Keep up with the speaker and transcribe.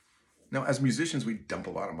Now, as musicians, we dump a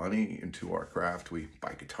lot of money into our craft. We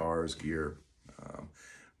buy guitars, gear. Um,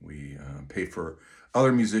 we pay for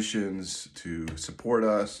other musicians to support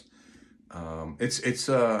us. It's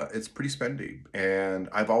pretty spendy, and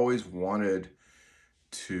I've always wanted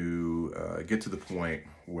to get to the point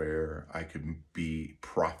where I could be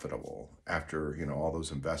profitable after all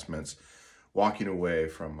those investments, walking away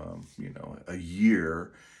from a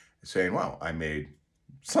year, saying, "Wow, I made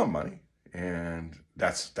some money," and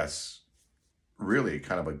that's really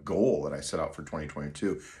kind of a goal that I set out for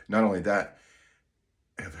 2022. Not only that,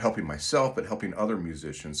 of helping myself, but helping other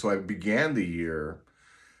musicians. So I began the year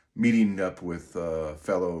meeting up with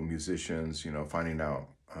fellow musicians, finding out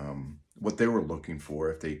what they were looking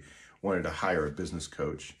for if they wanted to hire a business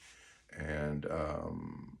coach, and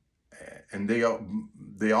they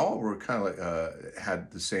all were kind of like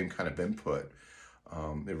had the same kind of input.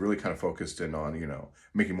 It really kind of focused in on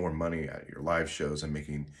making more money at your live shows and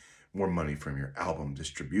making more money from your album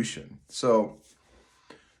distribution. So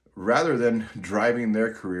rather than driving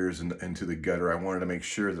their careers into the gutter, I wanted to make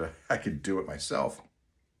sure that I could do it myself.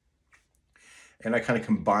 And I kind of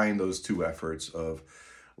combined those two efforts of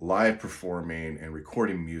live performing and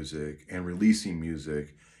recording music and releasing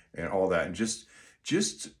music and all that. And just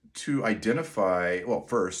to identify, well,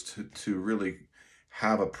 first to really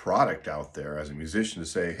have a product out there as a musician to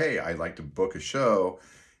say, hey, I'd like to book a show.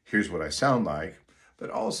 Here's what I sound like. But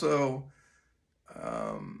also,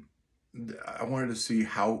 um, I wanted to see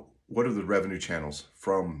what are the revenue channels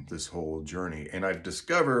from this whole journey. And I've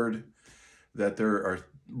discovered that there are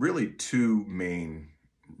really two main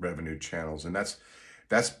revenue channels, and that's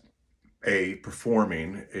a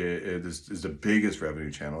performing is the biggest revenue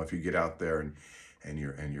channel. If you get out there and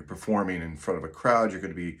you're performing in front of a crowd, you're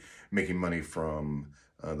going to be making money from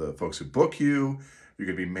the folks who book you. You're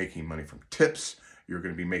going to be making money from tips. You're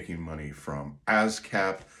going to be making money from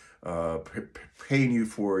ASCAP, paying you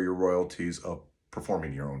for your royalties of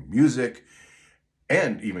performing your own music,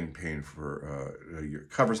 and even paying for your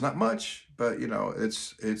covers. Not much, but it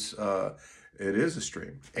is a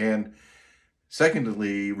stream. And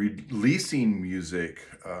secondly, releasing music.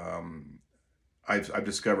 I've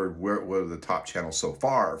discovered what are the top channels so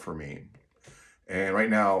far for me. And right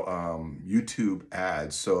now, YouTube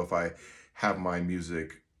ads. So if I have my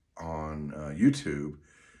music on YouTube,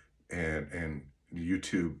 and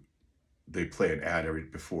YouTube, they play an ad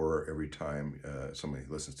every time somebody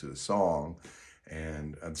listens to the song,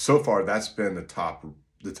 and so far that's been the top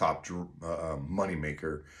money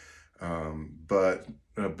maker. But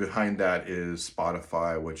behind that is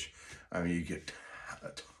Spotify, which, I mean, you get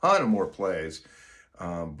a ton of more plays,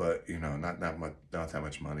 but not that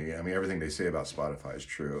much money. I mean, everything they say about Spotify is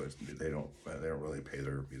true. They don't really pay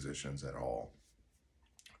their musicians at all.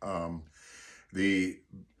 The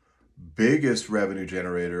biggest revenue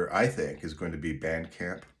generator, I think, is going to be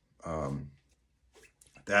Bandcamp. Um,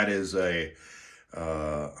 that is that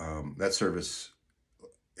service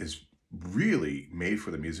is really made for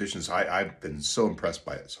the musicians. I've been so impressed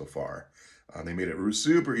by it so far. They made it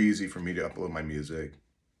super easy for me to upload my music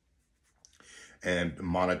and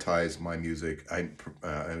monetize my music.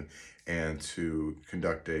 And to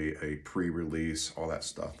conduct a pre-release, all that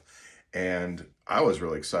stuff. And I was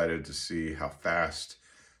really excited to see how fast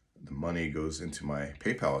the money goes into my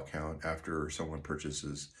PayPal account after someone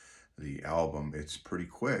purchases the album. It's pretty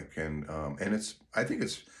quick, and I think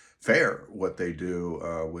it's fair what they do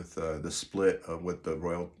with the split of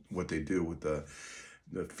what they do with the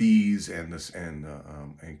fees and this and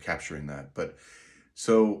capturing that. But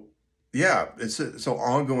so yeah, it's an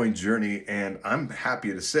ongoing journey, and I'm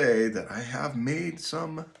happy to say that I have made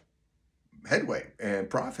some headway and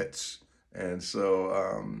profits. And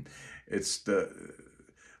so it's the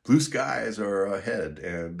blue skies are ahead,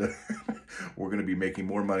 and we're going to be making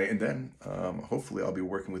more money. And then hopefully I'll be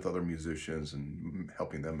working with other musicians and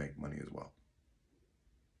helping them make money as well.